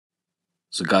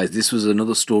So guys, this was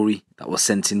another story that was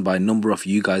sent in by a number of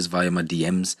you guys via my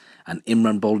DMs, and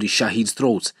Imran Baldy Shahid's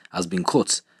throat has been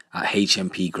cut at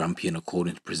HMP Grampian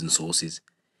according to prison sources.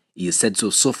 He is said to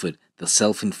have suffered the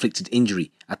self-inflicted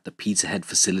injury at the Peterhead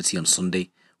facility on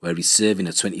Sunday, where he's serving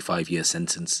a 25-year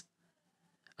sentence.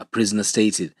 A prisoner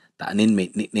stated that an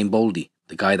inmate nicknamed Baldy,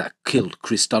 the guy that killed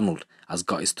Kriss Donald, has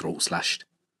got his throat slashed.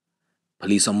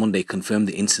 Police on Monday confirmed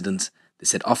the incident. They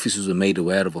said officers were made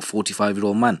aware of a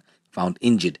 45-year-old man found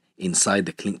injured inside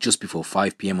the clinic just before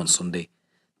 5 p.m. on Sunday.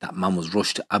 That man was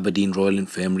rushed to Aberdeen Royal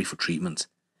Infirmary for treatment.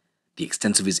 The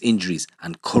extent of his injuries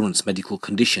and current medical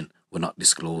condition were not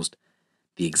disclosed.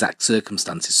 The exact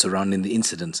circumstances surrounding the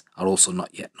incident are also not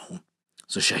yet known.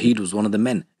 So Shahid was one of the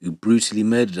men who brutally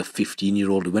murdered a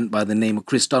 15-year-old who went by the name of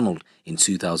Kriss Donald in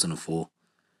 2004.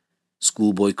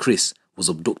 Schoolboy Kriss was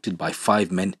abducted by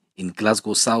 5 men in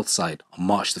Glasgow South Side on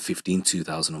March the 15th,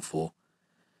 2004.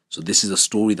 So this is a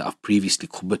story that I've previously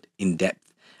covered in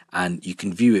depth, and you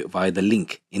can view it via the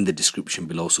link in the description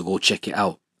below, so go check it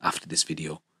out after this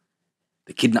video.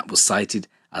 The kidnap was cited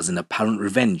as an apparent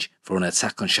revenge for an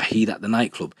attack on Shahid at the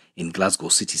nightclub in Glasgow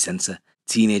city centre.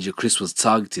 Teenager Kriss was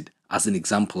targeted as an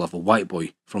example of a white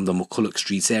boy from the McCulloch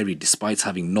Streets area despite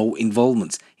having no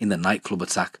involvement in the nightclub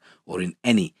attack or in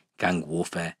any gang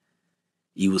warfare.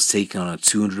 He was taken on a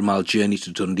 200-mile journey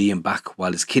to Dundee and back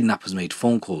while his kidnappers made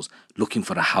phone calls looking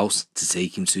for a house to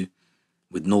take him to.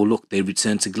 With no luck, they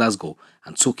returned to Glasgow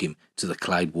and took him to the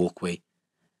Clyde Walkway.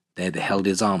 There they held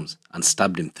his arms and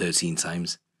stabbed him 13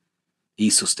 times. He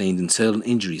sustained internal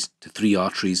injuries to 3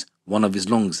 arteries, one of his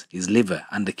lungs, his liver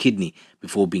and a kidney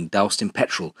before being doused in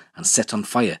petrol and set on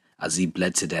fire as he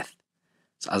bled to death.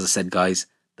 So as I said guys,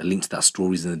 the link to that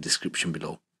story is in the description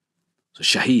below. So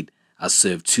Shahid has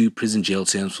served 2 prison jail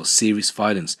terms for serious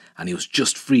violence, and he was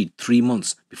just freed 3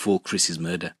 months before Kriss's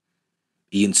murder.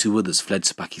 He and 2 others fled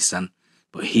to Pakistan,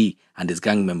 but he and his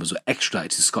gang members were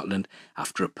extradited to Scotland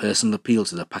after a personal appeal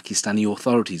to the Pakistani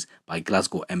authorities by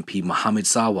Glasgow MP Mohammed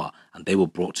Sarwar, and they were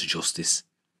brought to justice.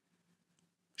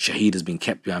 Shahid has been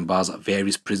kept behind bars at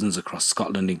various prisons across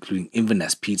Scotland, including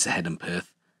Inverness, Peterhead and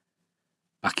Perth.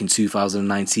 Back in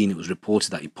 2019, it was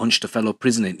reported that he punched a fellow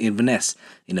prisoner in Inverness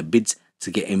in a bid to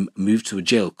get him moved to a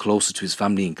jail closer to his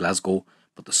family in Glasgow,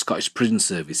 but the Scottish Prison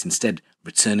Service instead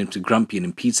returned him to Grampian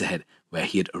in Peterhead, where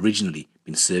he had originally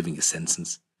been serving his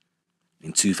sentence.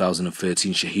 In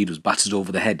 2013, Shahid was battered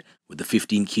over the head with a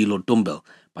 15-kilo dumbbell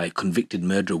by a convicted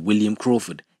murderer William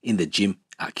Crawford in the gym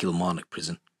at Kilmarnock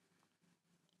Prison.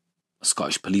 A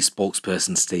Scottish police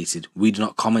spokesperson stated, "We do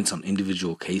not comment on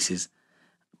individual cases,"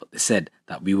 but they said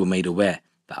that we were made aware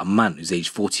that a man who's aged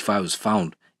 45 was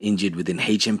found injured within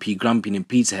HMP Grampian in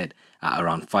Peterhead at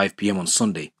around 5 p.m. on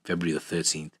Sunday, February the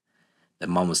 13th. The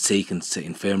man was taken to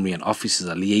infirmary and officers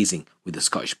are liaising with the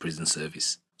Scottish Prison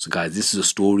Service. So guys, this is a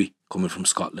story coming from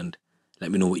Scotland.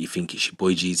 Let me know what you think. It's your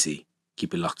boy GT.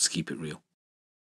 Keep it locked, keep it real.